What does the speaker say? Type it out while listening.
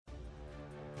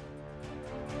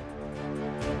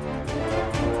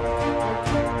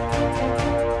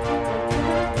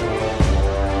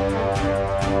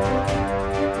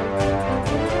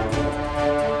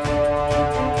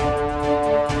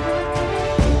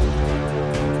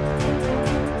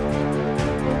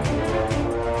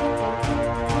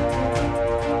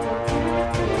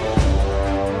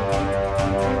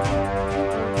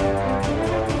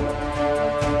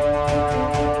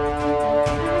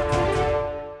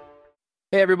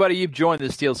Hey, everybody, you've joined the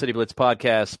Steel City Blitz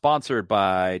podcast, sponsored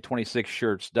by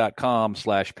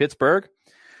 26shirts.com/Pittsburgh,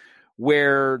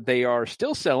 where they are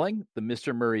still selling the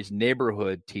Mr. Murray's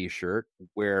Neighborhood t-shirt,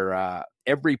 where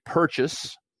every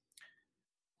purchase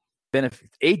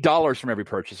benefits $8 from every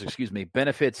purchase,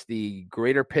 benefits the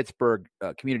Greater Pittsburgh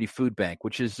Community Food Bank,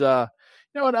 which is a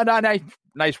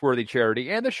nice worthy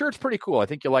charity. And the shirt's pretty cool. I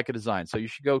think you'll like the design, so you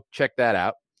should go check that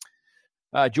out.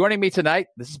 Joining me tonight,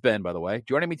 this is Ben, by the way.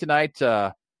 Joining me tonight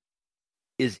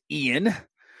is Ian,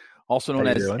 also known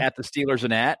as At the Steelers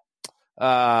and At.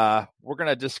 We're going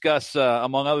to discuss,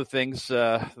 among other things,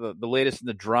 the latest in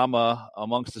the drama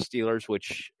amongst the Steelers,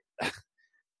 which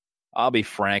I'll be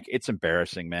frank, it's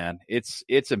embarrassing, man. It's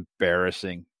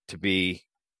embarrassing to be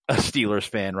a Steelers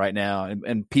fan right now,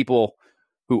 and people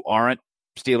who aren't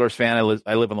Steelers fan. I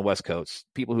live on the West Coast.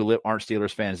 People who aren't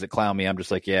Steelers fans that clown me, I'm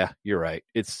just like, yeah, you're right.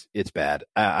 It's bad.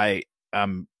 I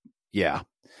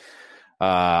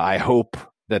hope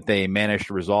that they manage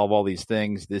to resolve all these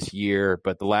things this year,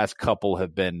 but the last couple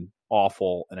have been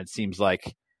awful, and it seems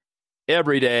like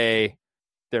every day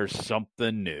there's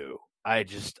something new. I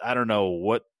don't know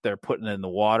what they're putting in the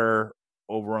water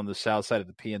over on the south side of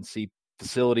the PNC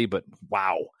facility, but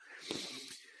wow.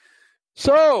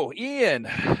 So, Ian,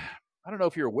 I don't know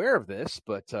if you're aware of this,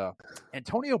 but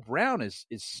Antonio Brown is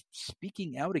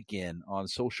speaking out again on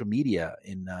social media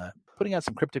and putting out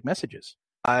some cryptic messages.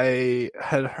 I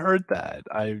had heard that.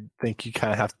 I think you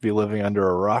kind of have to be living under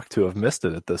a rock to have missed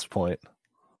it at this point.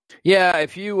 Yeah,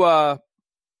 if you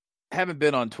haven't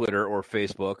been on Twitter or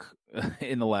Facebook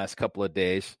in the last couple of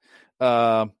days,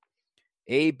 AB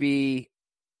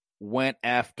went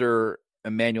after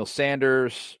Emmanuel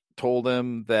Sanders, told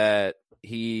him that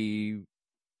he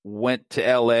went to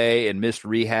LA and missed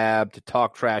rehab to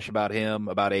talk trash about him,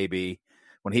 about AB,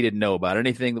 when he didn't know about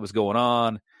anything that was going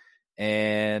on,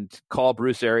 and called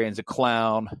Bruce Arians a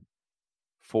clown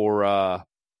for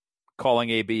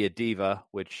calling AB a diva,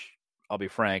 which, I'll be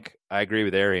frank, I agree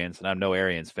with Arians, and I'm no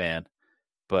Arians fan,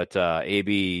 but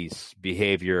AB's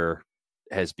behavior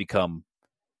has become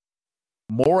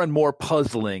more and more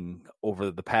puzzling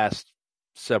over the past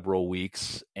several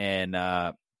weeks, and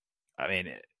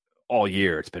all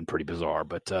year it's been pretty bizarre,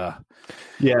 but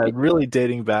really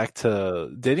dating back to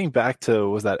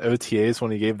was that OTAs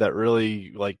when he gave that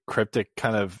really cryptic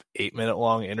kind of 8-minute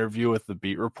long interview with the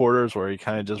beat reporters where he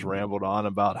kind of just rambled on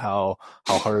about how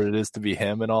hard it is to be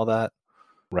him and all that.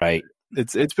 Right.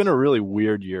 It's been a really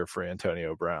weird year for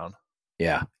Antonio Brown.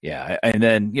 Yeah. And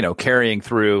then, carrying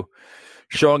through,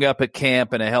 showing up at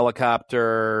camp in a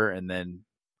helicopter and then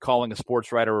calling a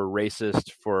sports writer a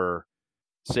racist for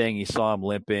saying he saw him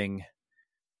limping,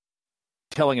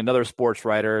 telling another sports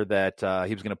writer that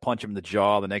he was going to punch him in the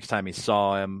jaw the next time he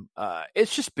saw him.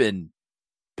 It's just been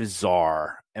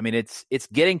bizarre. I mean, it's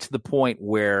getting to the point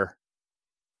where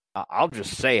I'll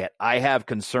just say it. I have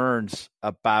concerns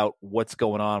about what's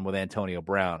going on with Antonio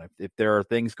Brown. If there are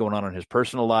things going on in his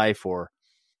personal life or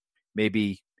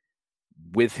maybe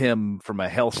with him from a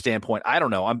health standpoint, I don't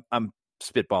know. I'm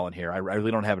spitballing here. I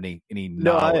really don't have any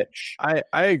knowledge. I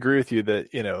agree with you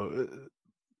that,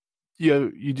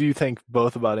 you do think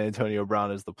both about Antonio Brown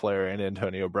as the player and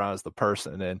Antonio Brown as the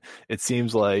person. And it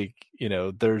seems like,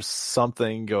 there's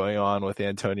something going on with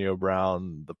Antonio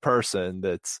Brown, the person,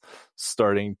 that's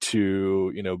starting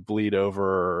to, bleed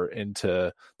over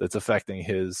into that's affecting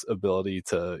his ability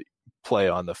to play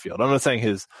on the field. I'm not saying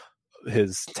his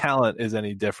talent is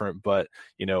any different, but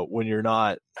when you're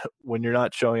not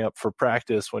showing up for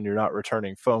practice, when you're not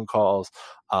returning phone calls,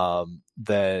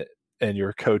 and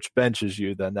your coach benches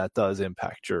you, then that does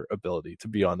impact your ability to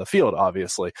be on the field,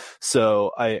 obviously.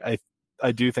 So I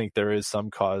do think there is some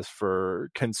cause for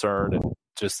concern, and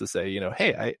just to say,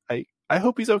 hey, I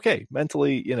hope he's okay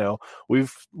mentally.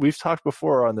 We've talked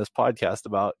before on this podcast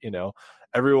about,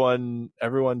 everyone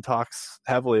talks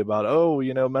heavily about,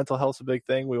 mental health's a big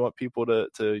thing. We want people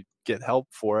to get help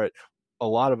for it. A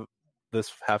lot of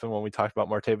this happened when we talked about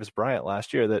Martavis Bryant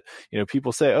last year, that,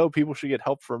 people say, people should get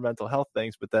help for mental health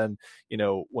things. But then,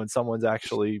 when someone's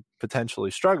actually potentially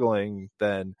struggling,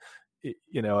 then,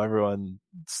 everyone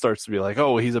starts to be like,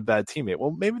 oh, he's a bad teammate.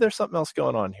 Well, maybe there's something else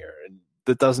going on here. And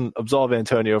that doesn't absolve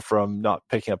Antonio from not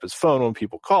picking up his phone when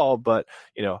people call, but,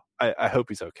 I hope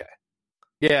he's okay.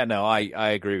 Yeah, no,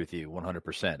 I agree with you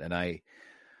 100%. And I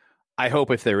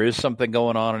hope if there is something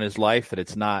going on in his life that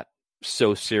it's not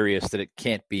so serious that it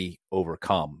can't be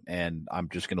overcome. And I'm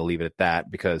just going to leave it at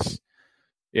that because,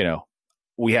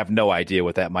 we have no idea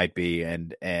what that might be.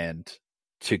 And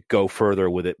to go further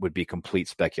with it would be complete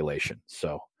speculation.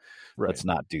 So let's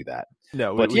not do that.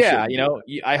 No, but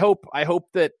I hope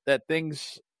that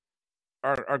things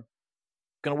are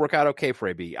going to work out okay for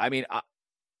AB. I mean,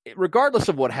 regardless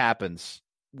of what happens,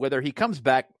 whether he comes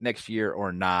back next year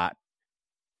or not,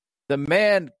 the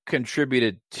man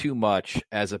contributed too much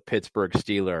as a Pittsburgh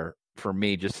Steeler for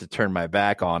me just to turn my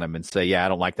back on him and say, yeah, I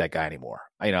don't like that guy anymore.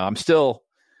 I'm still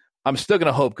going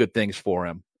to hope good things for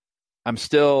him. I'm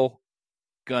still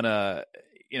going to,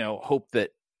 hope that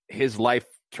his life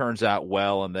turns out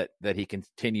well and that he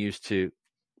continues to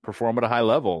perform at a high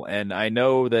level. And I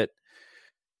know that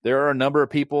there are a number of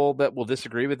people that will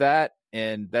disagree with that,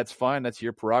 and that's fine. That's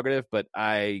your prerogative. But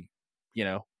I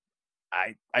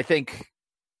think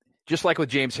just like with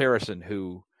James Harrison,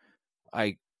 who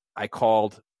I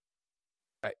called,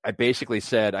 I basically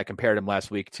said, I compared him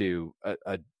last week to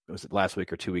was it last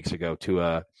week or 2 weeks ago to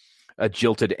a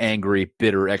jilted, angry,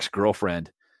 bitter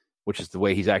ex-girlfriend, which is the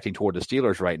way he's acting toward the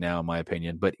Steelers right now, in my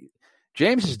opinion. But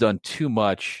James has done too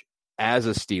much as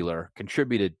a Steeler,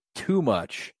 contributed too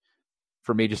much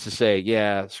for me just to say,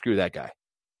 yeah, screw that guy.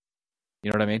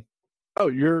 You know what I mean? Oh,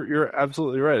 you're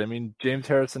absolutely right. I mean, James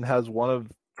Harrison has one of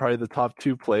probably the top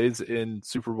 2 plays in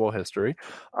Super Bowl history.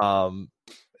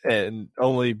 And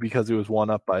only because he was won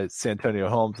up by Santonio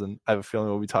Holmes, and I have a feeling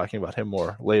we'll be talking about him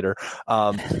more later.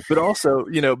 But also,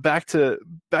 back to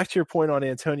your point on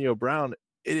Antonio Brown,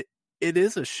 it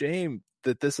is a shame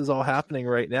that this is all happening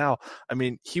right now. I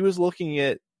mean, he was looking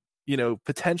at,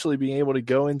 potentially being able to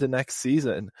go into next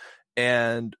season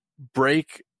and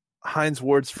break Hines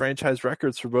Ward's franchise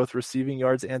records for both receiving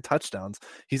yards and touchdowns.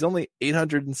 He's only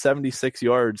 876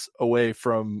 yards away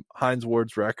from Hines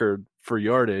Ward's record for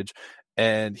yardage,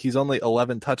 and he's only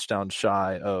 11 touchdowns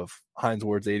shy of Hines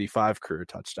Ward's 85 career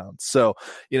touchdowns. So,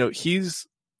 he's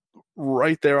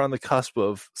right there on the cusp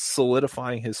of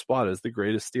solidifying his spot as the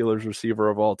greatest Steelers receiver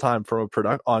of all time from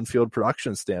a on-field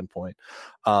production standpoint.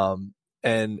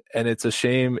 And it's a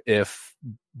shame if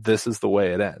this is the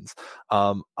way it ends.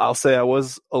 I'll say I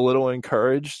was a little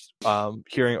encouraged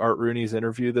hearing Art Rooney's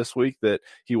interview this week, that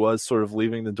he was sort of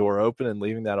leaving the door open and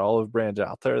leaving that olive branch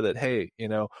out there that, hey,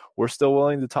 we're still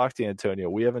willing to talk to Antonio.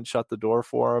 We haven't shut the door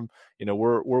for him.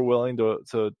 We're willing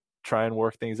to try and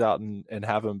work things out and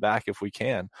have him back if we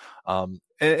can.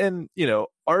 And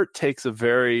Art takes a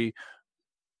very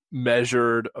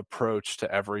measured approach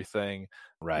to everything.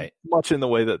 Right. Much in the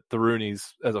way that the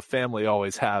Rooneys as a family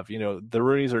always have. The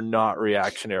Rooneys are not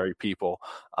reactionary people,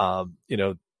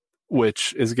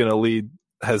 which is going to lead,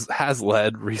 has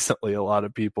led recently a lot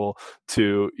of people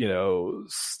to,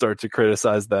 start to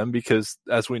criticize them because,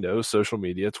 as we know, social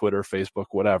media, Twitter, Facebook,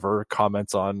 whatever,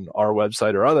 comments on our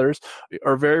website or others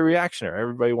are very reactionary.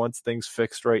 Everybody wants things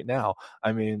fixed right now.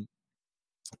 I mean,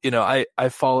 I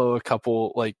follow a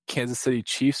couple like Kansas City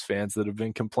Chiefs fans that have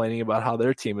been complaining about how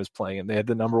their team is playing, and they had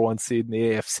the number 1 seed in the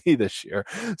AFC this year.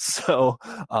 So,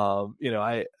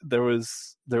 there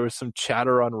was some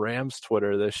chatter on Rams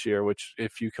Twitter this year, which,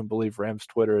 if you can believe Rams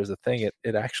Twitter is a thing,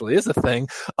 it actually is a thing.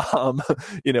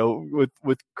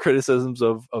 With criticisms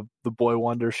of the boy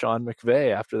wonder Sean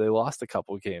McVay after they lost a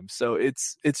couple games. So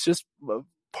it's just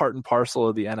part and parcel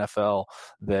of the NFL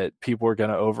that people are going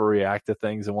to overreact to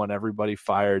things and want everybody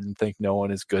fired and think no one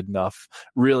is good enough.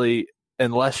 Really,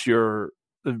 unless you're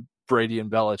Brady and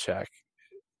Belichick,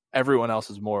 everyone else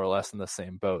is more or less in the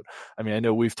same boat. I mean, I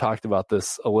know we've talked about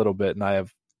this a little bit, and I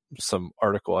have some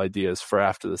article ideas for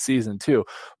after the season too.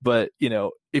 But,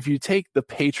 if you take the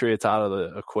Patriots out of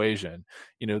the equation,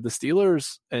 the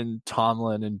Steelers and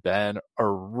Tomlin and Ben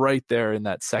are right there in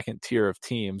that second tier of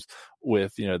teams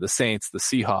with, the Saints, the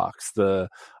Seahawks, the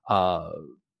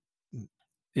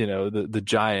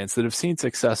Giants that have seen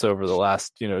success over the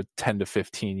last, 10 to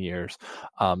 15 years.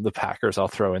 The Packers I'll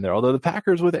throw in there, although the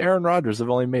Packers with Aaron Rodgers have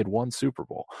only made 1 Super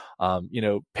Bowl.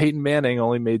 Peyton Manning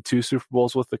only made 2 Super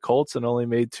Bowls with the Colts and only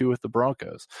made 2 with the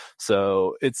Broncos.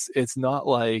 So it's not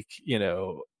like,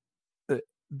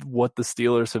 what the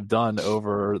Steelers have done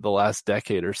over the last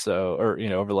decade or so, or,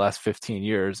 over the last 15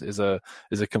 years is a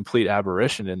complete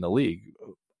aberration in the league.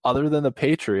 Other than the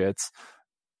Patriots,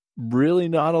 really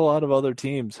not a lot of other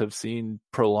teams have seen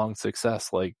prolonged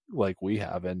success like we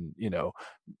have. And,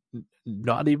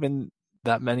 not even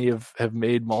that many have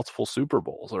made multiple Super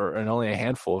Bowls, and only a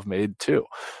handful have made 2.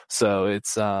 So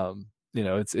it's,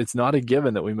 it's not a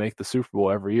given that we make the Super Bowl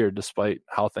every year, despite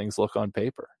how things look on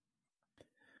paper.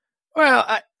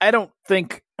 Well, I don't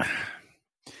think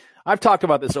 – I've talked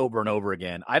about this over and over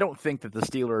again. I don't think that the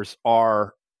Steelers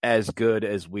are as good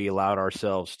as we allowed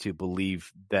ourselves to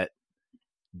believe that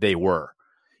they were.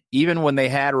 Even when they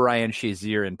had Ryan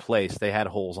Shazier in place, they had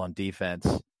holes on defense.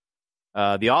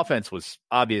 The offense was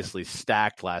obviously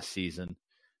stacked last season,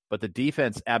 but the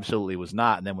defense absolutely was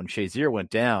not. And then when Shazier went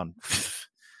down,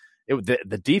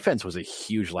 the defense was a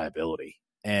huge liability.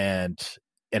 And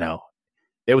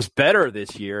it was better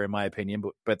this year, in my opinion,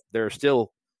 but there are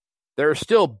still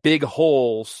big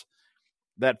holes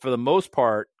that, for the most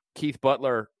part, Keith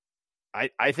Butler,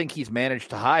 I think he's managed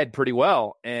to hide pretty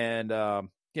well. And, I'm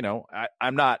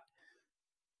not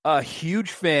a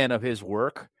huge fan of his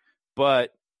work,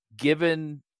 but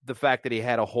given the fact that he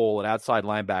had a hole at outside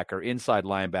linebacker, inside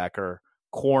linebacker,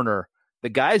 corner, the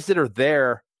guys that are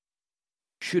there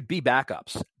should be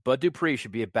backups. Bud Dupree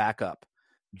should be a backup.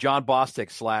 John Bostic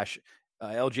 /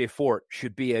 LJ Fort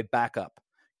should be a backup.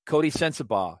 Cody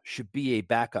Sensabaugh should be a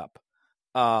backup.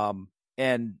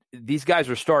 And these guys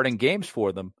are starting games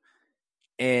for them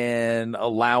and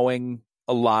allowing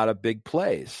a lot of big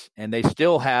plays. And they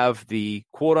still have the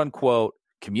quote-unquote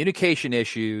communication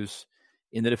issues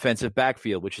in the defensive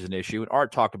backfield, which is an issue. And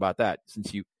Art talked about that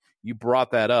since you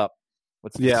brought that up.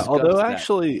 Although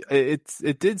actually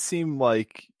it did seem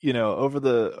like, over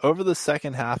the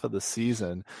second half of the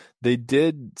season, they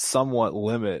did somewhat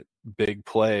limit big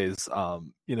plays. I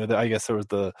guess there was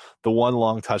the one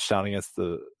long touchdown against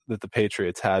that the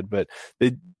Patriots had, but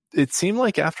it seemed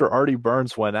like after Artie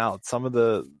Burns went out, some of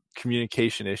the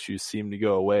communication issues seemed to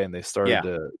go away and they started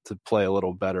to play a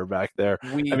little better back there.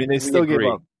 They still gave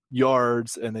up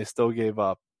yards and they still gave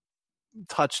up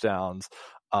touchdowns.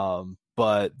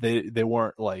 But they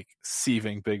weren't like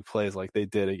sieving big plays like they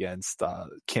did against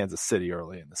Kansas City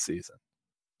early in the season.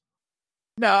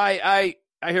 No, I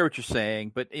hear what you're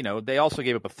saying, but they also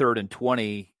gave up a 3rd and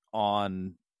 20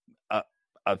 on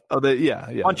a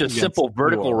bunch of simple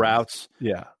vertical routes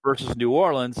versus New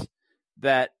Orleans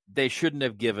that they shouldn't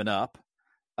have given up.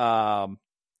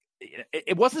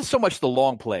 It wasn't so much the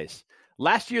long plays.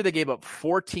 Last year they gave up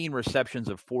 14 receptions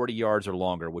of 40 yards or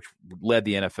longer, which led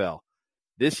the NFL.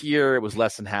 This year, it was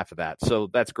less than half of that. So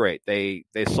that's great. They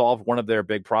solved one of their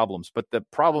big problems. But the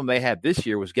problem they had this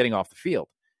year was getting off the field.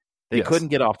 They couldn't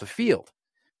get off the field.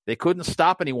 They couldn't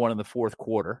stop anyone in the fourth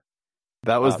quarter.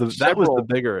 That was the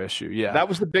bigger issue. Yeah, that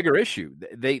was the bigger issue.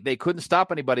 They couldn't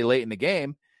stop anybody late in the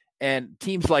game. And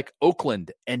teams like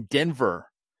Oakland and Denver,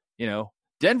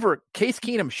 Denver, Case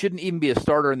Keenum shouldn't even be a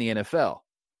starter in the NFL.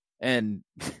 And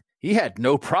he had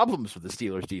no problems with the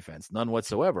Steelers defense, none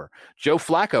whatsoever. Joe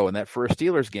Flacco in that first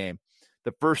Steelers game,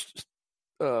 the first,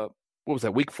 what was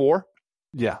that, week 4?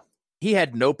 Yeah. He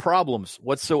had no problems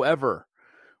whatsoever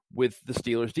with the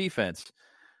Steelers defense.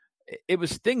 It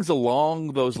was things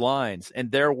along those lines.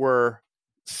 And there were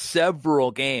several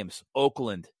games,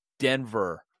 Oakland,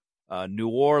 Denver, New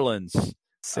Orleans,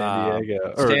 San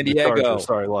Diego.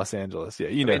 Los Angeles.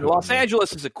 Yeah, Los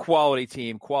Angeles is a quality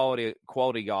team, quality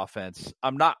offense.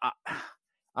 I'm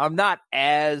not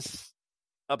as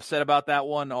upset about that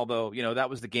one, although that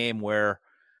was the game where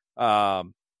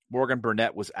Morgan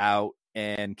Burnett was out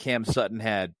and Cam Sutton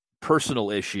had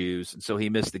personal issues, and so he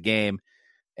missed the game.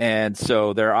 And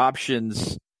so their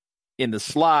options in the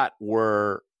slot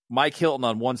were Mike Hilton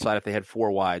on one side if they had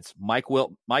 4 wides, Mike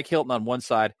Hilton on one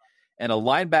side, and a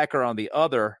linebacker on the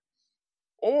other,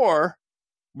 or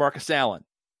Marcus Allen.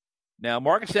 Now,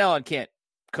 Marcus Allen can't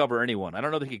cover anyone. I don't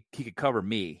know that he could cover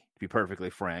me, to be perfectly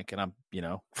frank. And I'm,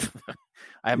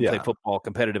 I haven't played football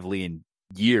competitively in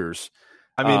years.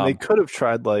 They could have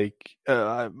tried they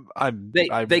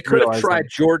could have tried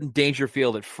Jordan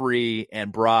Dangerfield at free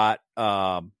and brought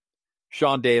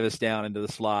Sean Davis down into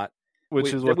the slot.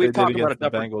 Which is what they did against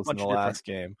the Bengals in the last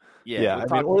game. Yeah.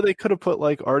 Or they could have put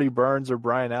like Artie Burns or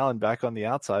Brian Allen back on the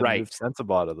outside and moved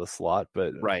Sensabaugh to the slot,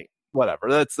 but whatever.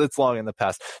 That's long in the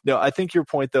past. No, I think your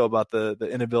point though about the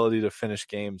inability to finish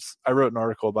games. I wrote an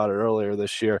article about it earlier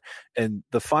this year, and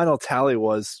the final tally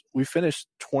was we finished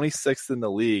 26th in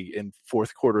the league in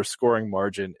fourth quarter scoring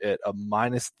margin at a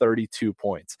minus 32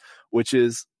 points, which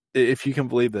is, if you can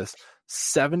believe this,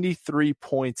 73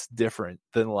 points different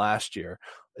than last year.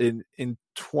 In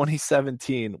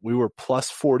 2017, we were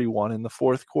plus 41 in the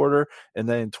fourth quarter, and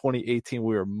then in 2018,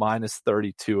 we were minus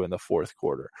 32 in the fourth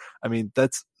quarter.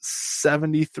 That's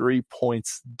 73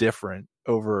 points different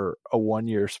over a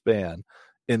 1-year span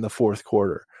in the fourth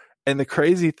quarter. And the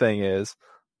crazy thing is,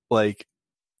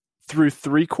 through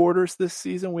 3 quarters this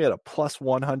season, we had a plus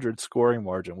 100 scoring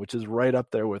margin, which is right up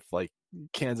there with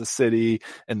Kansas City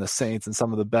and the Saints and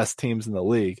some of the best teams in the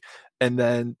league. And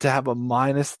then to have a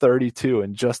minus 32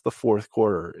 in just the fourth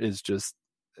quarter is just,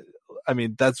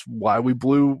 that's why we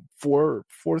blew 4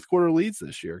 fourth quarter leads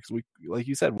this year. Because we, like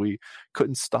you said, we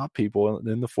couldn't stop people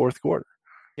in the fourth quarter.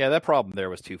 Yeah, that problem there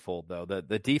was twofold, though.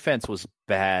 The defense was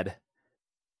bad.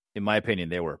 In my opinion,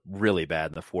 they were really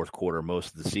bad in the fourth quarter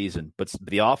most of the season. But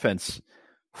the offense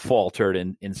faltered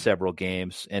in several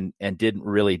games and didn't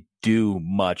really do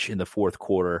much in the fourth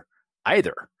quarter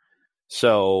either.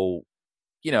 So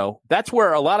that's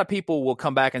where a lot of people will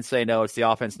come back and say, no, it's the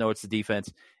offense. No, it's the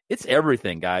defense. It's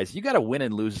everything, guys. You got to win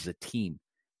and lose as a team.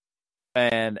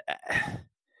 And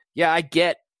yeah, I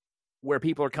get where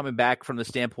people are coming back from the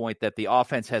standpoint that the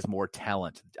offense has more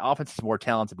talent. The offense is more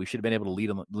talented. We should have been able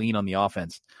to lean on the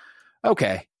offense.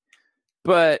 Okay.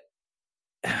 But,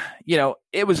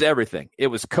 it was everything. It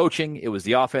was coaching. It was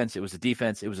the offense. It was the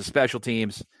defense. It was the special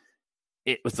teams.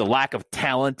 It was the lack of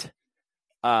talent.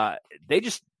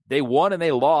 They won and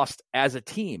they lost as a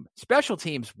team. Special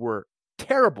teams were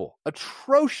terrible,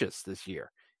 atrocious this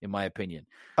year, in my opinion.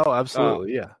 Oh,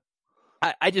 absolutely. Yeah.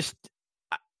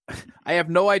 I have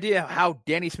no idea how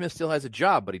Danny Smith still has a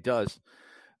job, but he does.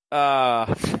 So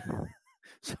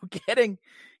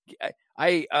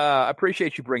I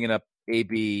appreciate you bringing up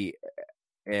AB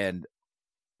and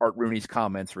Art Rooney's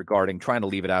comments regarding trying to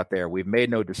leave it out there. We've made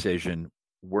no decision.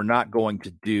 We're not going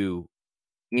to do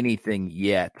anything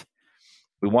yet.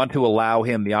 We want to allow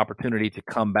him the opportunity to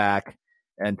come back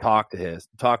and talk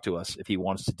to us if he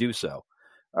wants to do so.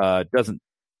 It doesn't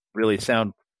really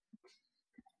sound,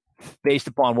 based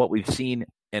upon what we've seen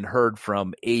and heard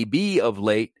from AB of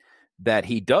late, that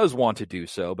he does want to do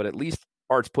so, but at least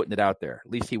Art's putting it out there.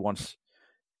 At least he wants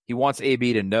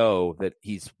AB to know that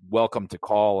he's welcome to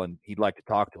call and he'd like to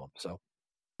talk to him. So,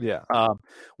 yeah.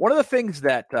 One of the things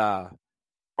that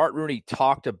Art Rooney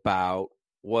talked about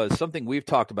was something we've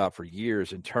talked about for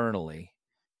years internally,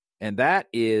 and that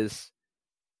is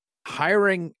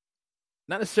not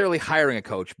necessarily hiring a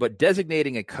coach, but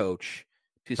designating a coach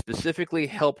to specifically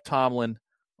help Tomlin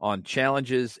on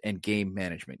challenges and game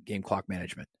clock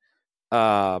management.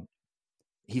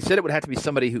 He said it would have to be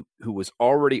somebody who was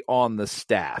already on the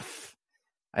staff.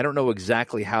 I don't know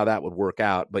exactly how that would work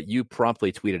out, but you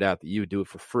promptly tweeted out that you would do it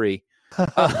for free.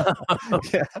 Yeah,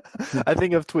 I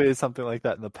think I've tweeted something like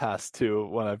that in the past too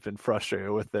when I've been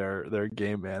frustrated with their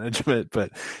game management.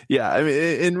 But yeah, I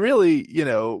mean, and really,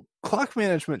 clock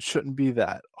management shouldn't be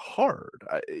that hard.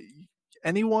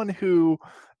 Anyone who,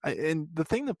 and the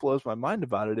thing that blows my mind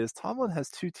about it is Tomlin has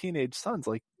 2 teenage sons.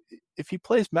 Like, if he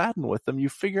plays Madden with them, you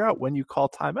figure out when you call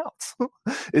timeouts.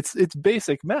 It's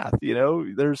basic math.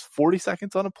 There's 40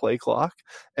 seconds on a play clock,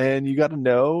 and you got to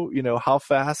know, how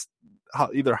fast,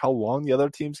 either how long the other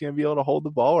team's going to be able to hold the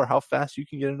ball or how fast you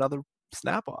can get another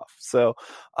snap off. So,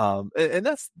 and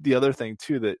that's the other thing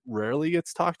too that rarely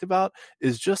gets talked about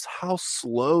is just how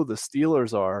slow the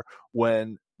Steelers are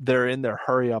when they're in their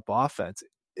hurry up offense.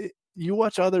 You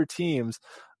watch other teams.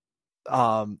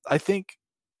 I think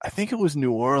it was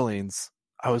New Orleans.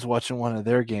 I was watching one of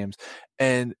their games,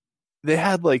 and they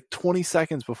had like 20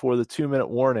 seconds before the 2-minute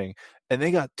warning, and they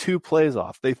got 2 plays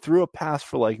off. They threw a pass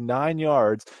for like 9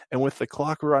 yards, and with the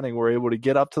clock running, were able to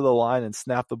get up to the line and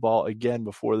snap the ball again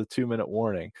before the 2-minute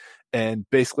warning, and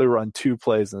basically run 2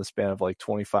 plays in the span of like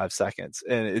 25 seconds.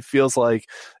 And it feels like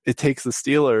it takes the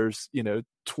Steelers,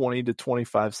 20 to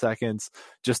 25 seconds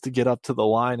just to get up to the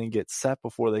line and get set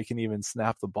before they can even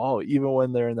snap the ball, even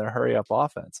when they're in their hurry up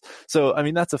offense. So, I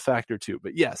mean, that's a factor too.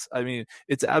 But yes, I mean,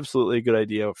 it's absolutely a good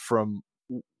idea. From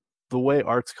the way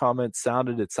Art's comments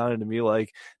sounded, it sounded to me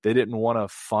like they didn't want to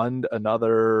fund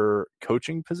another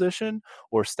coaching position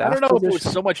or staff position. I don't know if it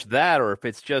was so much that, or if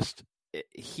it's just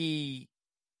he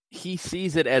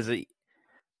sees it as it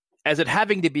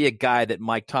having to be a guy that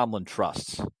Mike Tomlin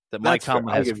trusts, that Mike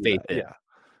Tomlin has faith in. Yeah.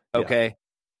 Okay. Yeah.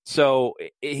 So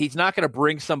he's not going to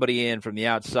bring somebody in from the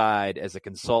outside as a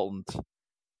consultant,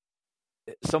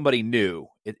 somebody new.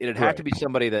 It'd have to be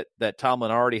somebody that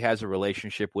Tomlin already has a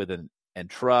relationship with and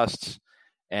trusts,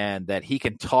 and that he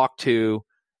can talk to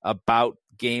about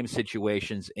game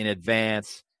situations in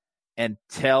advance and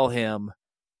tell him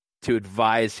to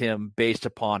advise him based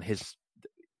upon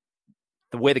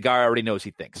the way the guy already knows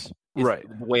he thinks. Right.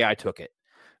 The way I took it.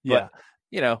 But,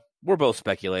 we're both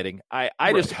speculating.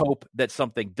 I just hope that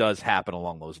something does happen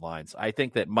along those lines. I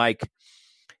think that Mike,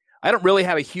 I don't really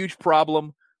have a huge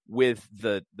problem with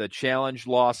the challenge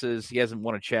losses. He hasn't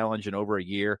won a challenge in over a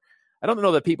year. I don't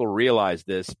know that people realize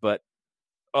this, but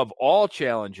of all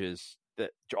challenge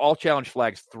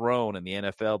flags thrown in the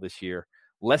NFL this year,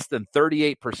 less than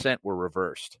 38% were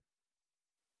reversed.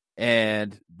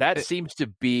 And that seems to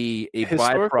be a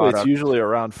byproduct. It's usually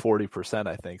around 40%,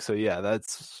 I think. So yeah,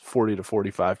 that's 40 to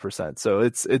 45%. So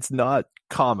it's not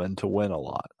common to win a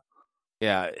lot.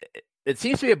 Yeah. It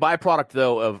seems to be a byproduct,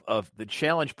 though, of the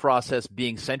challenge process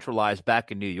being centralized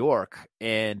back in New York,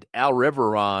 and Al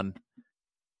Riveron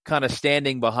kind of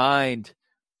standing behind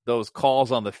those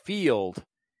calls on the field,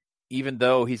 even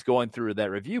though he's going through that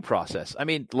review process. I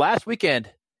mean, last weekend,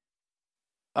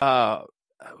 oh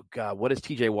God, what is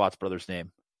TJ Watt's brother's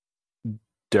name?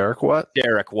 Derek Watt.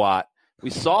 Derek Watt We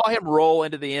saw him roll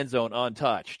into the end zone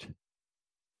untouched.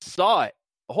 Saw it.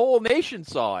 The whole nation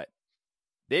saw it.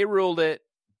 They ruled it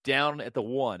down at the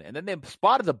 1, and then they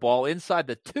spotted the ball inside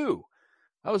the 2.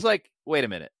 I was like, wait a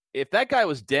minute. If that guy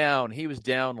was down, he was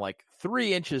down like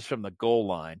 3 inches from the goal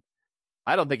line.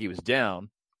 I don't think he was down,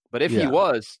 but if he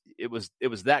was, it was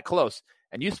that close.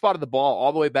 And you spotted the ball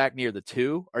all the way back near the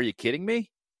 2. Are you kidding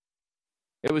me?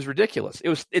 It was ridiculous.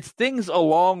 It's things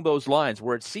along those lines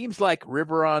where it seems like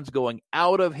Riveron's going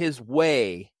out of his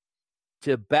way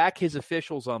to back his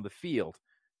officials on the field,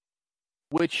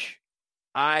 which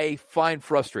I find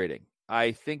frustrating.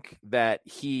 I think that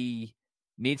he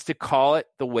needs to call it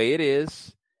the way it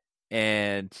is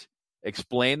and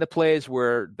explain the plays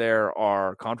where there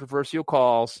are controversial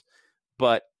calls,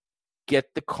 but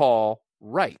get the call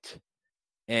right.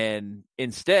 And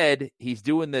instead, he's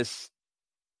doing this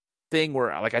thing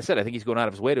where, like I said, I think he's going out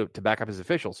of his way to back up his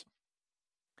officials.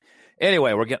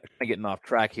 Anyway, we're getting off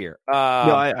track here. No,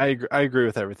 I agree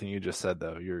with everything you just said,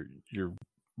 though. You're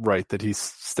right that he's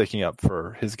sticking up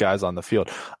for his guys on the field.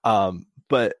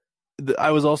 But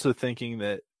I was also thinking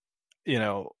that,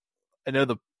 I know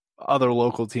the other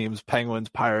local teams, Penguins,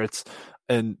 Pirates,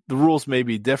 and the rules may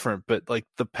be different, but like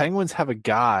the Penguins have a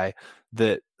guy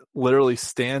that literally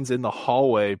stands in the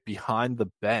hallway behind the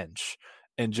bench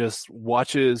and just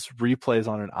watches replays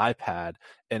on an iPad.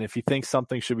 And if he thinks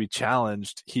something should be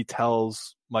challenged, he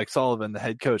tells Mike Sullivan, the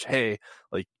head coach, hey,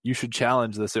 like you should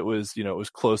challenge this. It was, it was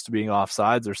close to being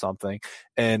offsides or something.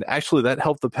 And actually that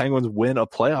helped the Penguins win a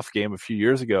playoff game a few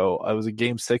years ago. It was a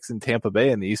game 6 in Tampa Bay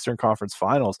in the Eastern Conference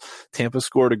Finals. Tampa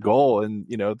scored a goal and,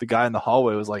 the guy in the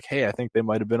hallway was like, hey, I think they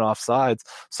might've been offsides.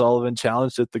 Sullivan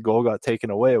challenged it. The goal got taken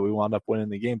away. We wound up winning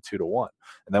the game 2-1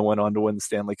 and then went on to win the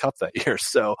Stanley Cup that year.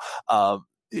 So,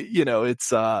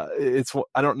 it's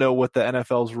I don't know what the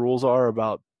NFL's rules are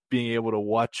about being able to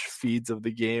watch feeds of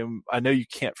the game. I know you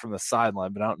can't from the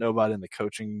sideline, but I don't know about in the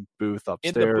coaching booth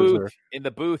upstairs. In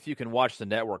the booth, you can watch the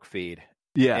network feed.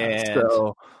 Yeah. And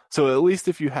so at least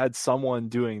if you had someone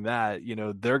doing that,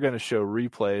 they're going to show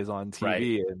replays on TV.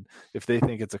 Right. And if they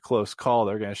think it's a close call,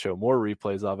 they're going to show more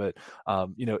replays of it.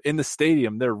 In the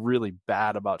stadium, they're really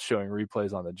bad about showing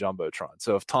replays on the Jumbotron.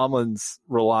 So if Tomlin's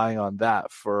relying on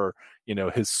that for,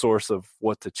 his source of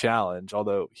what to challenge,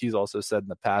 although he's also said in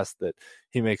the past that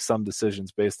he makes some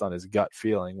decisions based on his gut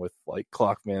feeling with like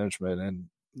clock management and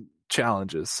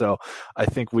challenges. So I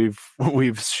think we've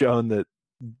shown that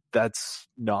that's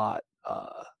not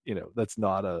that's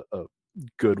not a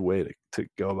good way to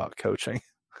go about coaching.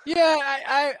 Yeah,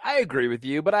 I agree with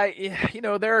you, but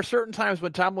there are certain times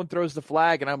when Tomlin throws the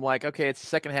flag and I'm like, okay, it's the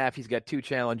second half. He's got 2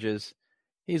 challenges.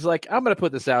 He's like, I'm going to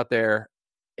put this out there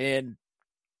and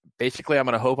basically I'm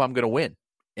going to hope I'm going to win.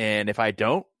 And if I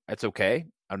don't, that's okay.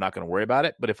 I'm not going to worry about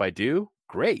it. But if I do,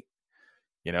 great.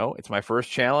 It's my first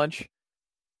challenge.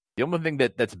 The only thing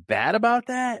that's bad about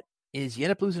that is you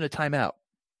end up losing a timeout.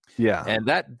 Yeah.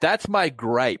 And that's my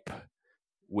gripe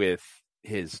with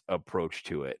his approach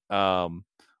to it. On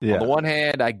the one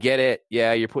hand, I get it.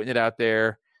 Yeah, you're putting it out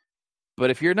there.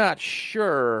 But if you're not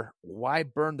sure, why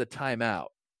burn the timeout?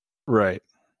 Right.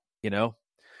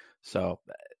 So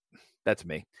that's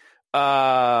me.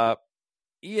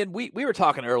 Ian, we were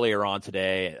talking earlier on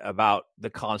today about the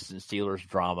constant Steelers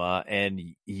drama, and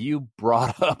you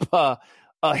brought up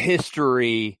a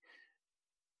history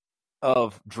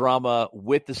of drama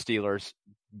with the Steelers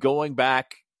going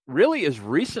back really as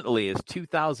recently as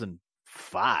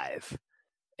 2005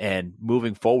 and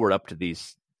moving forward up to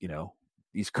these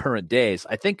current days.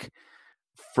 I think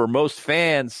for most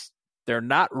fans, they're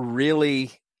not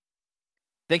really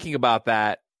thinking about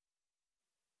that.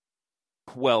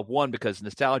 Well, one, because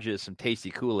nostalgia is some tasty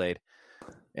Kool-Aid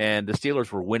and the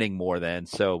Steelers were winning more then,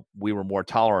 so we were more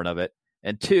tolerant of it.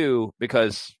 And 2,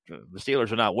 because the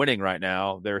Steelers are not winning right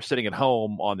now. They're sitting at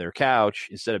home on their couch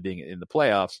instead of being in the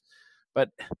playoffs. But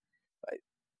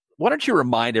why don't you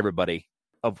remind everybody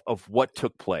of what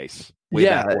took place way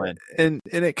back when? And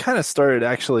it kind of started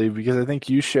actually because I think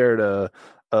you shared a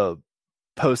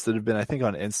post that had been, I think,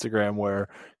 on Instagram where,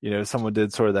 someone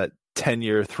did sort of that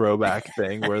 10-year throwback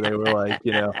thing where they were like,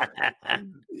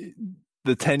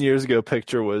 the 10 years ago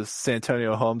picture was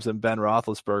Santonio Holmes and Ben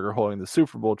Roethlisberger holding the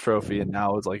Super Bowl trophy, and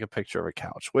now it's like a picture of a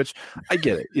couch, which I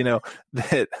get it,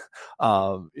 that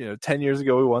 10 years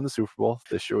ago we won the Super Bowl.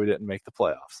 This year we didn't make the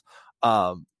playoffs.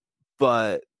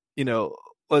 But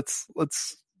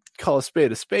let's call a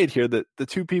spade here. That the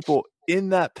 2 people in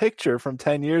that picture from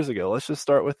 10 years ago, let's just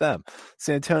start with them.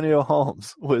 Santonio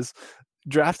Holmes was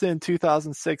drafted in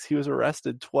 2006, he was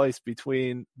arrested twice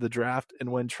between the draft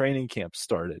and when training camp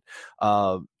started.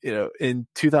 In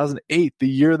 2008, the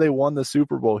year they won the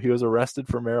Super Bowl, he was arrested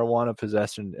for marijuana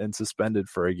possession and suspended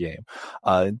for a game.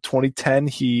 In 2010,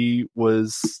 he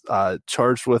was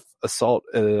charged with assault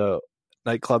at a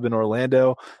nightclub in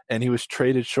Orlando, and he was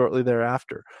traded shortly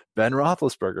thereafter. Ben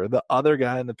Roethlisberger, the other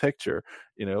guy in the picture,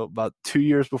 about 2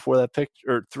 years before that picture,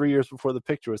 or 3 years before the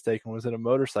picture was taken, was in a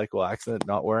motorcycle accident,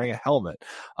 not wearing a helmet.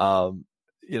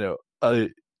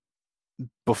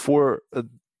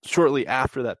 Shortly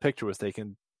after that picture was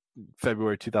taken,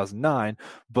 February 2009,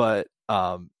 but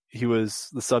he was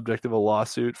the subject of a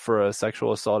lawsuit for a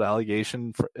sexual assault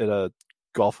allegation at a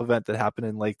golf event that happened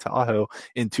in Lake Tahoe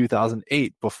in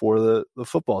 2008 before the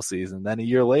football season. Then a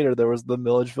year later, there was the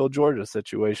Milledgeville, Georgia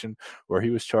situation where he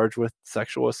was charged with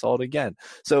sexual assault again.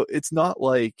 So it's not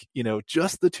like,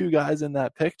 just the two guys in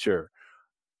that picture.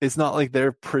 It's not like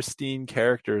they're pristine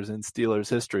characters in Steelers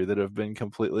history that have been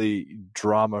completely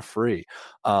drama-free.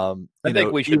 I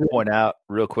think we should point out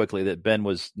real quickly that Ben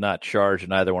was not charged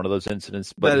in either one of those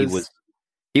incidents, but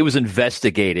he was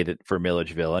investigated for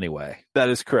Milledgeville anyway. That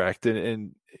is correct,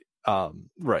 and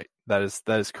right, that is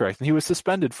correct. And he was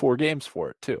suspended 4 games for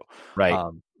it too. Right,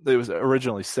 it was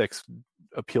originally 6,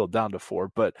 appealed down to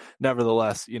 4, but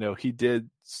nevertheless,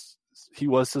 he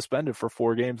was suspended for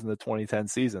 4 games in the 2010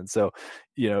 season. So,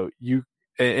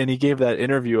 and he gave that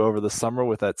interview over the summer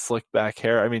with that slick back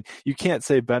hair. I mean, you can't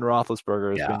say Ben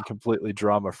Roethlisberger has been completely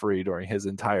drama-free during his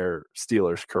entire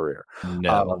Steelers career.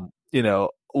 No.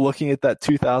 Looking at that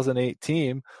 2008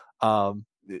 team,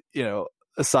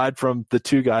 aside from the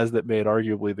two guys that made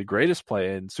arguably the greatest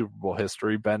play in Super Bowl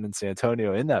history, Ben and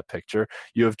Santonio in that picture,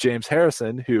 you have James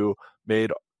Harrison, who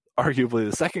made arguably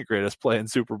the second greatest play in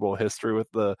Super Bowl history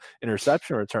with the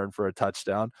interception return for a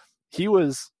touchdown. He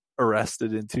was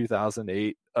arrested in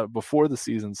 2008 before the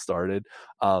season started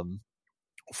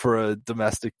for a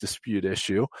domestic dispute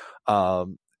issue.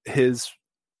 His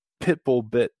pit bull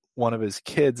bit one of his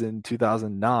kids in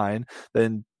 2009.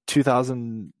 Then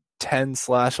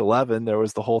 2010/11, there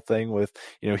was the whole thing with,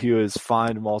 he was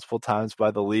fined multiple times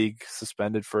by the league,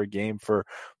 suspended for a game for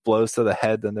blows to the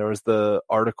head. Then there was the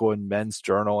article in Men's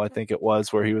Journal, I think it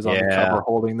was, where he was on the cover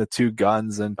holding the 2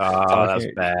 guns and that's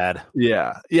bad.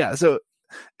 Yeah. So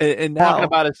and now talking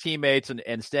about his teammates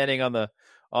and standing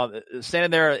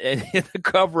standing there in the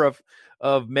cover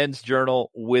of Men's Journal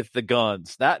with the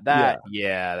guns. That was.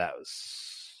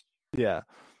 Yeah.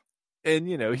 And,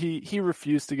 he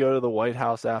refused to go to the White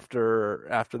House after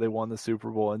they won the Super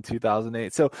Bowl in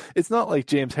 2008. So it's not like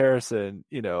James Harrison,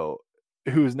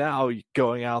 who's now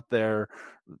going out there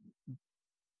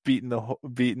beating the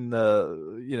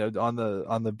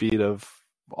on the beat of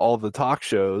all the talk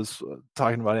shows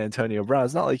talking about Antonio Brown.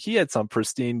 It's not like he had some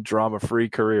pristine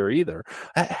drama-free career either.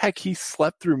 Heck, he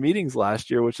slept through meetings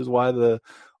last year, which is why the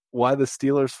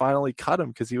Steelers finally cut him,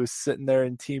 because he was sitting there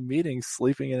in team meetings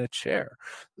sleeping in a chair.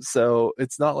 So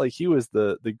it's not like he was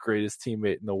the greatest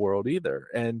teammate in the world either.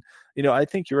 And, I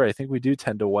think you're right. I think we do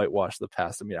tend to whitewash the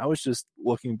past. I mean, I was just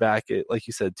looking back at, like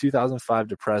you said, 2005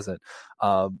 to present.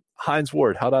 Hines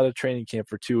Ward held out of training camp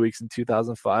for 2 weeks in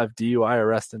 2005, DUI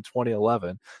arrest in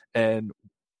 2011. And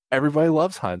everybody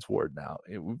loves Hines Ward now.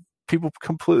 People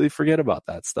completely forget about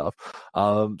that stuff.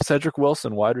 Cedric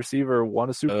Wilson, wide receiver, won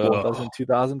a Super Bowl in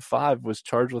 2005, was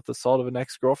charged with assault of an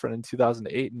ex-girlfriend in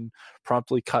 2008 and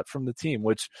promptly cut from the team,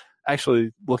 which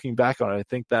actually, looking back on it, I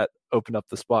think that opened up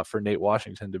the spot for Nate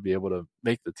Washington to be able to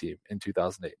make the team in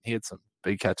 2008. He had some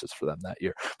big catches for them that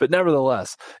year. But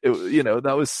nevertheless,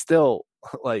 that was still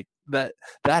like that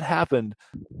happened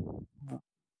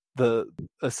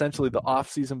essentially the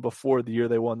off season before the year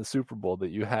they won the Super Bowl,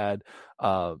 that you had,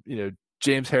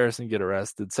 James Harrison get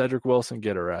arrested, Cedric Wilson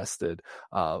get arrested.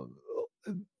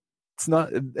 It's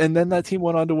not, and then that team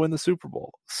went on to win the Super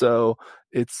Bowl. So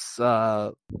it's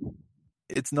not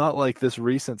like this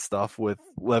recent stuff with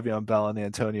Le'Veon Bell and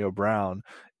Antonio Brown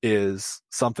is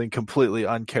something completely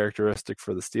uncharacteristic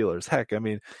for the Steelers. Heck, I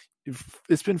mean,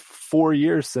 it's been 4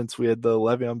 years since we had the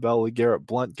Le'Veon Bell, LeGarrette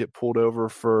Blount get pulled over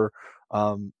for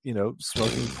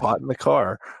smoking pot in the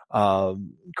car.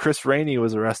 Chris Rainey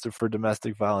was arrested for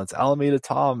domestic violence. Alameda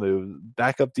Tomu,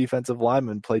 backup defensive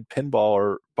lineman, played pinball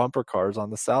or bumper cars on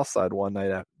the South Side one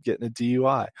night after getting a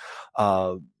DUI.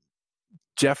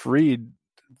 Jeff Reed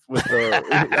with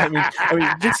I mean,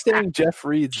 just saying Jeff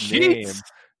Reed's name.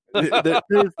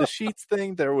 There's the Sheets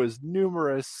thing. There was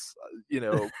numerous,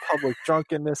 public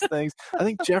drunkenness things. I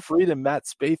think Jeff Reed and Matt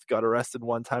Spaeth got arrested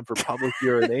one time for public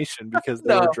urination because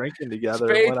they were drinking together.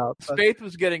 Spaeth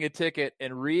was getting a ticket,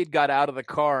 and Reed got out of the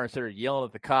car and started yelling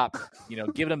at the cop,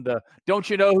 giving him the "Don't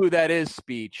you know who that is?"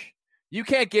 speech. You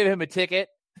can't give him a ticket.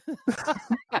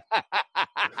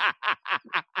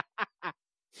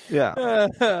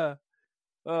 Yeah.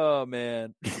 Oh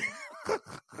man.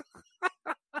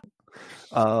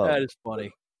 That is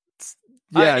funny.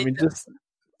 Yeah, I mean, just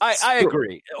I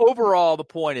agree. Overall, the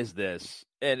point is this,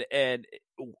 and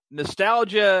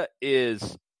nostalgia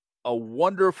is a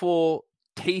wonderful,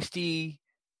 tasty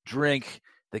drink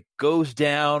that goes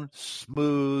down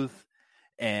smooth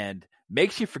and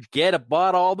makes you forget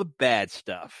about all the bad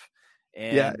stuff.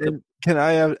 And can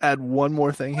I add one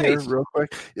more thing here real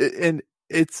quick? And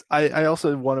I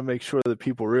also want to make sure that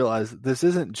people realize this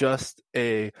isn't just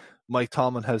a Mike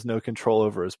Tomlin has no control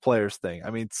over his players thing.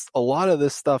 I mean, a lot of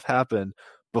this stuff happened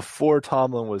before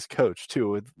Tomlin was coach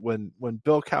too. When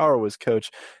Bill Cowher was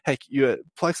coach, heck,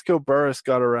 Plexico Burress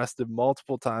got arrested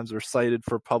multiple times or cited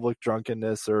for public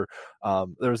drunkenness, or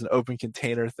there was an open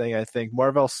container thing. I think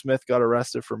Marvell Smith got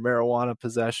arrested for marijuana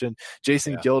possession.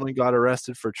 Jason Gilden got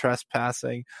arrested for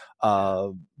trespassing.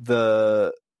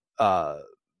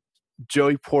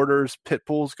 Joey Porter's pit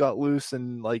bulls got loose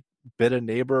and like bit a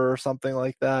neighbor or something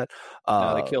like that.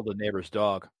 They killed the neighbor's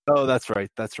dog. Oh, that's right.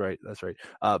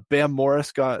 Bam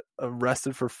Morris got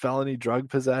arrested for felony drug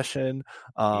possession.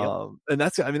 And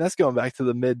that's going back to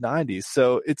the mid 90s.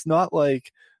 So it's not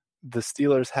like the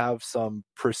Steelers have some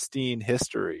pristine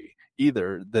history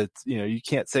either that, you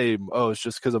can't say, oh, it's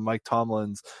just because of Mike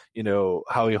Tomlin's,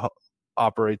 how he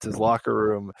operates his locker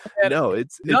room. And no,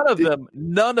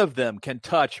 none of them can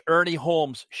touch Ernie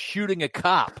Holmes shooting a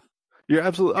cop. You're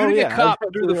absolutely shooting a cop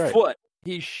through the foot.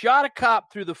 He shot a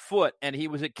cop through the foot, and he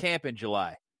was at camp in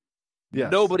July. Yes.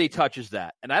 Nobody touches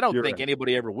that, and I don't think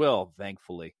anybody ever will.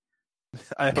 Thankfully,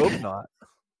 I hope not.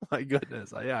 My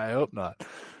goodness, I hope not.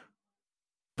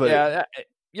 But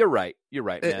you're right. You're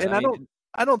right, man. And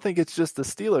I don't think it's just the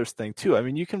Steelers thing too. I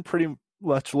mean, you can pretty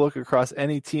much look across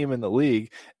any team in the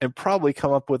league and probably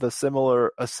come up with a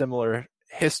similar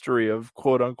history of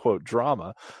quote unquote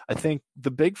drama. I think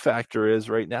the big factor is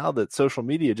right now that social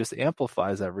media just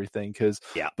amplifies everything, because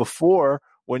before,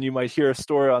 when you might hear a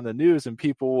story on the news and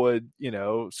people would,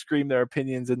 scream their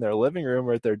opinions in their living room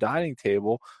or at their dining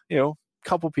table, a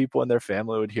couple people in their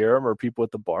family would hear them or people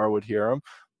at the bar would hear them.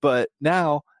 But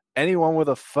now anyone with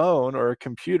a phone or a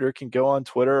computer can go on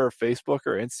Twitter or Facebook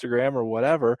or Instagram or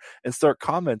whatever and start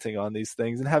commenting on these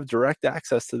things and have direct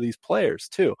access to these players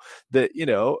too. That,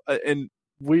 and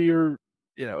we're,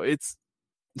 it's,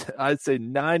 I'd say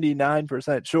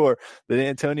 99% sure that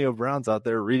Antonio Brown's out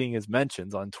there reading his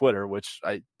mentions on Twitter, which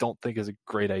I don't think is a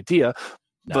great idea.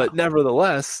 No. But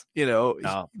nevertheless, AB,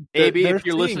 if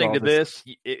you're listening to this,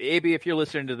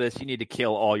 you need to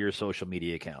kill all your social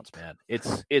media accounts, man.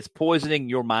 It's poisoning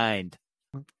your mind.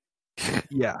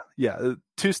 Yeah.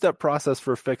 Two-step process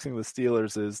for fixing the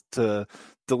Steelers is to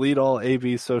delete all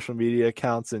AB's social media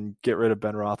accounts and get rid of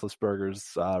Ben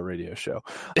Roethlisberger's radio show.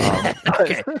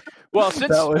 Okay. Well,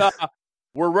 since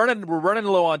we're running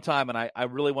low on time, and I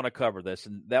really want to cover this,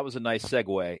 and that was a nice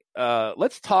segue.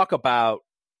 Let's talk about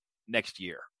next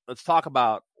year. Let's talk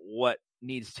about what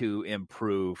needs to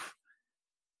improve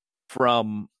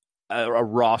from a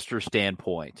roster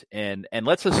standpoint, and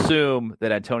let's assume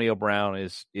that Antonio Brown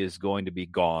is going to be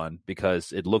gone,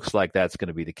 because it looks like that's going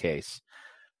to be the case.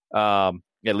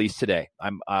 At least today.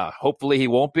 I'm hopefully he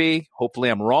won't be. Hopefully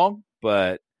I'm wrong,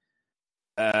 but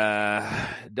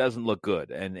it doesn't look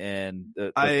good. And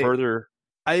further,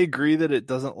 I agree that it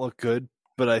doesn't look good,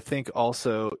 but I think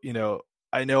also,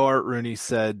 I know Art Rooney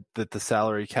said that the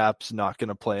salary cap's not going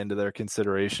to play into their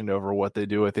consideration over what they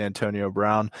do with Antonio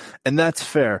Brown, and that's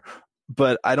fair.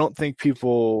 But I don't think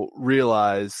people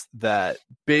realize that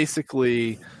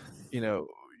basically, you're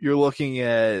looking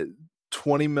at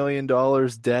 $20 million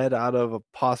dead out of a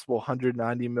possible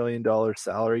 $190 million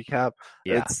salary cap.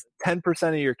 Yeah. It's 10%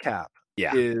 of your cap.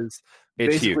 Yeah. It's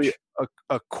basically huge.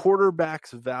 A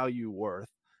quarterback's value worth.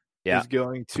 Is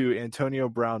going to Antonio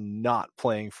Brown not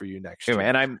playing for you next year.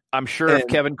 And I'm sure if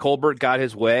Kevin Colbert got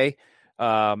his way,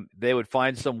 they would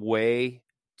find some way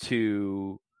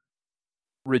to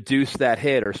reduce that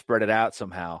hit or spread it out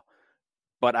somehow.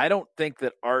 But I don't think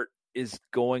that Art is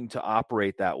going to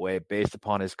operate that way based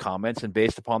upon his comments and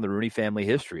based upon the Rooney family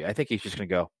history. I think he's just going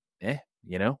to go,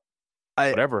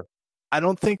 whatever. I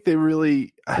don't think they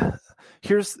really –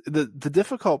 here's the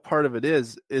difficult part of it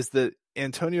is that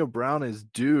Antonio Brown is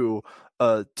due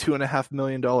a $2.5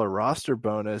 million roster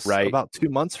bonus about 2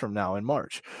 months from now in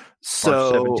March.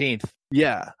 So March 17th.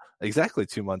 Yeah, exactly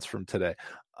 2 months from today.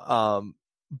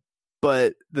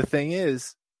 But the thing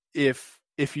is, if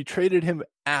you traded him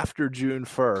after June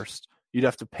 1st, you'd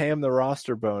have to pay him the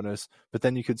roster bonus, but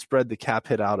then you could spread the cap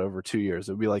hit out over 2 years.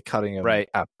 It would be like cutting him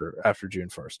after June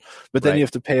 1st. But then you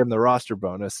have to pay him the roster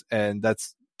bonus, and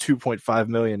that's $2.5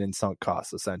 million in sunk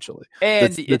costs, essentially.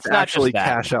 And it's not actually just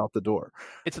that. Cash out the door.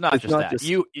 It's not just that.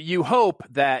 You hope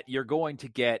that you're going to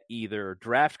get either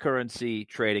draft currency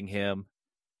trading him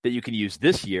that you can use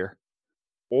this year,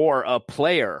 or a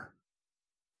player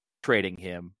trading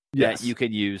him that you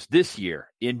can use this year.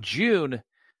 In June,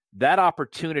 that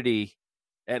opportunity,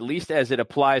 at least as it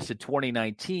applies to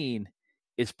 2019,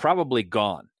 is probably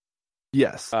gone.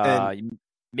 Yes.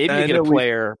 Maybe you get a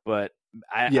player, but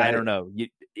I don't know.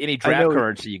 Any draft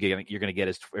currency you're going to get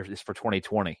is for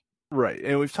 2020. Right.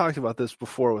 And we've talked about this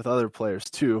before with other players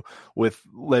too, with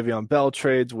Le'Veon Bell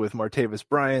trades, with Martavis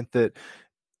Bryant, that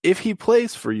if he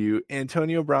plays for you,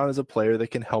 Antonio Brown is a player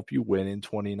that can help you win in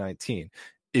 2019.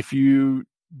 If you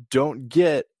don't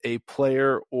get a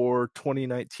player or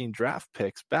 2019 draft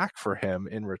picks back for him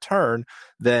in return,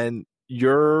 then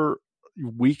you're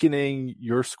weakening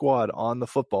your squad on the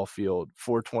football field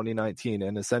for 2019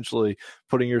 and essentially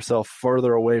putting yourself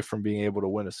further away from being able to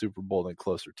win a Super Bowl than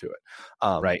closer to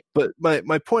it. Right. But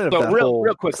my point of that real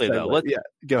quickly segue,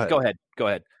 though, go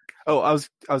ahead. Oh, I was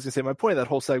going to say, my point of that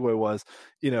whole segue was,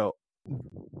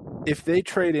 if they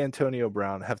trade Antonio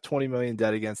Brown, have $20 million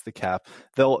debt against the cap,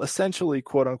 they'll essentially,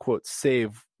 quote unquote,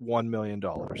 save $1 million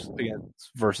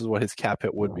against versus what his cap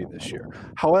hit would be this year.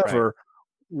 However,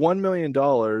 $1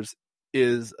 million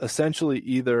is essentially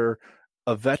either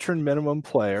a veteran minimum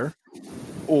player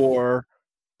or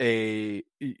a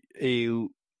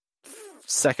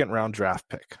second round draft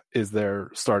pick is their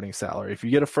starting salary. If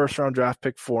you get a first round draft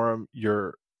pick for him,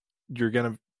 you're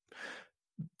going to,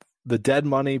 the dead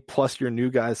money plus your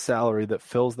new guy's salary that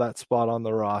fills that spot on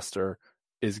the roster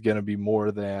is going to be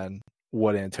more than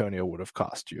what Antonio would have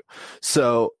cost you.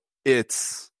 So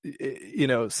it's,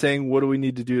 saying, what do we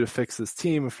need to do to fix this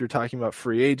team? If you're talking about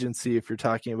free agency, if you're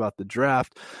talking about the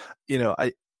draft,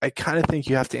 I kind of think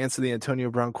you have to answer the Antonio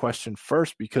Brown question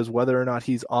first, because whether or not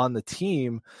he's on the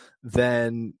team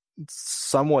then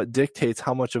somewhat dictates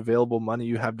how much available money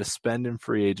you have to spend in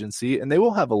free agency. And they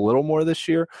will have a little more this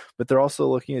year, but they're also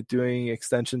looking at doing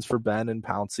extensions for Ben and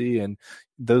Pouncey, and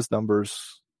those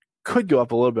numbers could go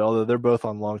up a little bit, although they're both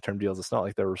on long-term deals. It's not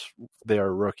like they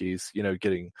are rookies,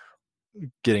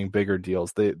 getting bigger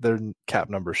deals. Their cap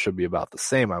numbers should be about the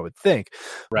same, I would think.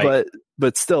 Right.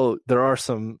 But still, there are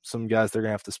some guys they're going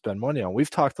to have to spend money on. We've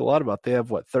talked a lot about, they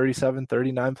have 37,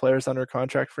 39 players under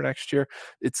contract for next year.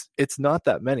 It's not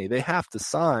that many. They have to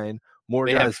sign more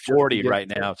guys. They have 40 right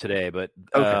now today, but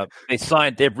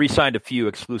they've re-signed a few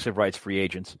exclusive rights free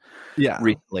agents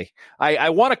recently.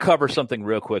 I want to cover something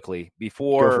real quickly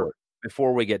before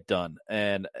we get done.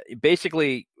 And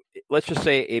basically, let's just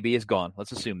say AB is gone.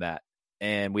 Let's assume that.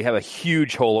 And we have a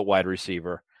huge hole at wide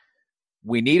receiver.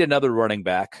 We need another running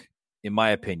back, in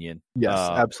my opinion. Yes,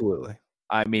 absolutely.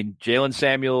 I mean, Jalen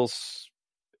Samuels,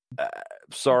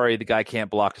 sorry, the guy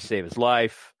can't block to save his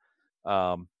life.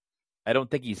 I don't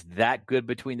think he's that good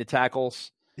between the tackles.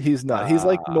 He's not. He's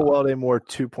like Mewelde Moore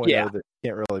 2.0 that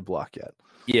can't really block yet.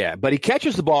 Yeah, but he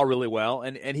catches the ball really well,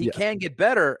 and he can get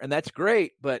better, and that's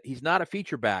great, but he's not a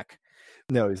feature back.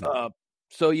 No, he's not.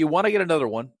 So you want to get another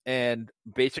one and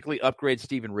basically upgrade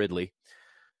Stephen Ridley.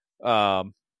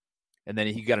 And then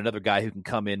you got another guy who can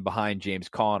come in behind James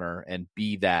Conner and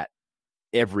be that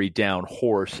every down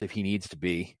horse if he needs to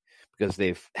be, because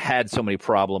they've had so many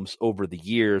problems over the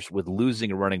years with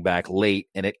losing a running back late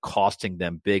and it costing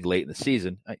them big late in the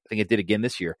season. I think it did again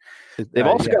this year. They've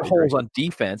also got holes on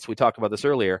defense. We talked about this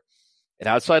earlier. An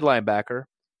outside linebacker,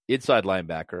 inside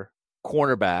linebacker,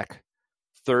 cornerback,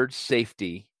 third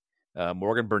safety.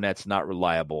 Morgan Burnett's not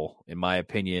reliable. In my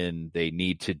opinion, they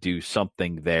need to do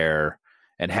something there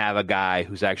and have a guy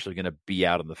who's actually going to be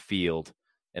out on the field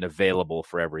and available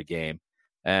for every game.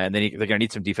 And then they're going to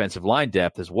need some defensive line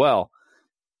depth as well.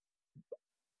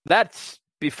 That's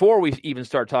before we even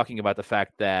start talking about the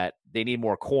fact that they need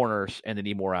more corners and they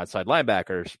need more outside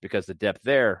linebackers, because the depth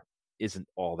there isn't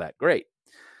all that great.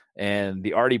 And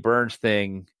the Artie Burns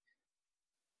thing,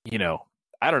 I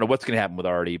don't know what's going to happen with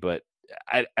Artie, but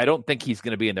I don't think he's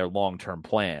going to be in their long-term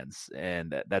plans,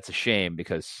 and that's a shame,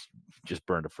 because just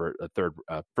burned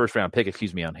a first-round pick,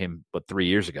 on him, but 3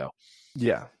 years ago.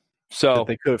 Yeah. So that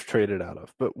they could have traded out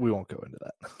of, but we won't go into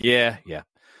that. Yeah.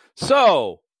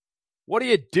 So what do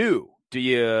you do?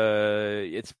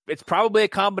 It's probably a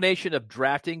combination of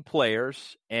drafting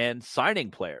players and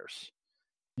signing players.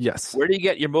 Yes. Where do you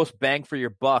get your most bang for your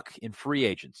buck in free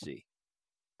agency?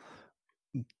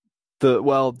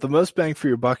 The most bang for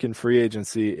your buck in free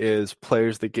agency is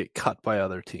players that get cut by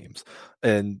other teams.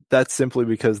 And that's simply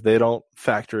because they don't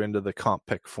factor into the comp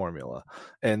pick formula.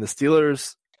 And the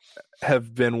Steelers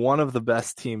have been one of the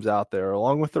best teams out there,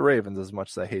 along with the Ravens, as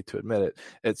much as I hate to admit it,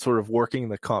 at sort of working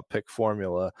the comp pick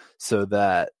formula so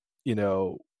that,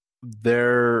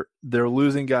 they're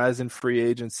losing guys in free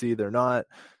agency. They're not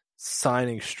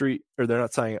signing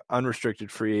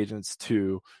unrestricted free agents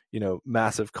to,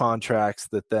 massive contracts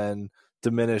that then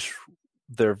diminish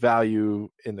their value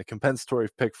in the compensatory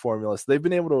pick formula. So they've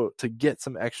been able to get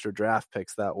some extra draft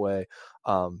picks that way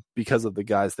because of the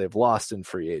guys they've lost in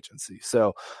free agency.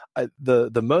 So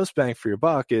the most bang for your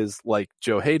buck is like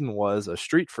Joe Hayden was a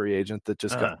street free agent that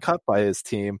just got cut by his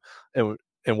team and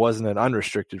wasn't an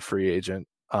unrestricted free agent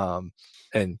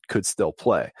and could still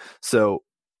play. So,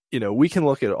 we can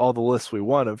look at all the lists we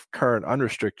want of current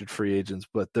unrestricted free agents,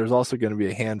 but there's also going to be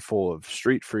a handful of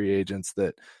street free agents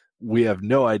that we have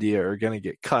no idea are going to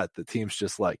get cut. The teams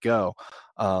just let go.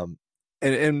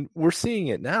 And we're seeing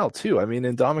it now too. I mean,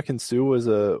 Ndamukong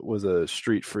Suh was a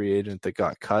street free agent that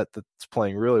got cut that's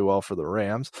playing really well for the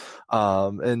Rams.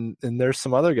 And there's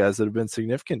some other guys that have been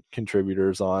significant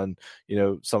contributors on,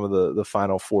 some of the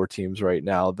final four teams right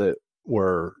now that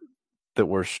were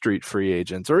street free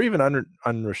agents or even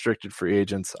unrestricted free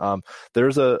agents.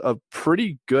 There's a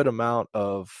pretty good amount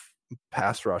of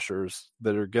pass rushers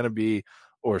that are going to be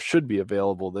or should be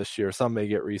available this year. Some may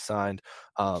get re-signed.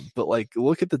 But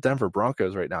look at the Denver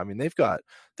Broncos right now. I mean, they've got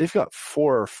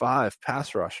 4 or 5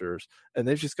 pass rushers, and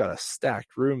they've just got a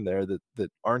stacked room there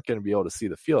that aren't going to be able to see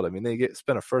the field. I mean, they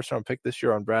spent a first round pick this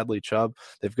year on Bradley Chubb.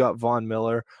 They've got Von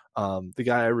Miller. The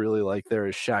guy I really like there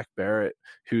is Shaq Barrett,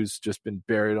 who's just been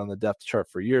buried on the depth chart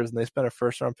for years. And they spent a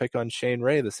first round pick on Shane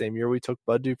Ray the same year we took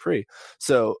Bud Dupree.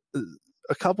 So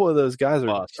a couple of those guys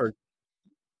are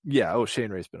yeah. Oh,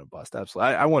 Shane Ray's been a bust.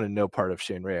 Absolutely. I wanted no part of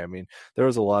Shane Ray. I mean, there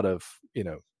was a lot of,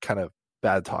 kind of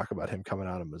bad talk about him coming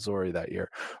out of Missouri that year,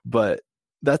 but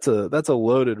that's a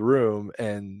loaded room.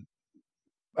 And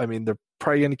I mean, they're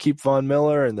probably going to keep Von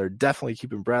Miller and they're definitely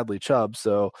keeping Bradley Chubb.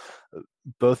 So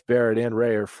both Barrett and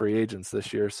Ray are free agents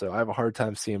this year. So I have a hard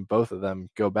time seeing both of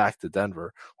them go back to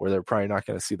Denver where they're probably not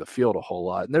going to see the field a whole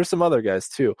lot. And there's some other guys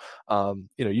too.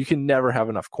 You can never have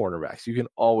enough cornerbacks. You can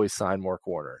always sign more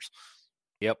corners.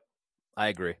 Yep, I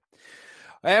agree.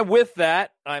 And with that,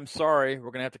 I'm sorry,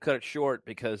 we're going to have to cut it short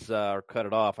or cut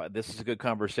it off. This is a good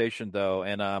conversation, though,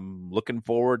 and I'm looking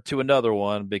forward to another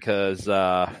one because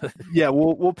yeah,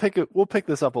 we'll pick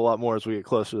this up a lot more as we get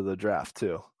closer to the draft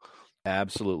too.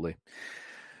 Absolutely.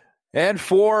 And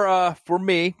for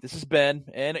me, this is Ben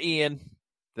and Ian.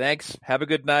 Thanks. Have a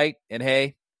good night, and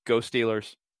hey, go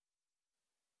Steelers.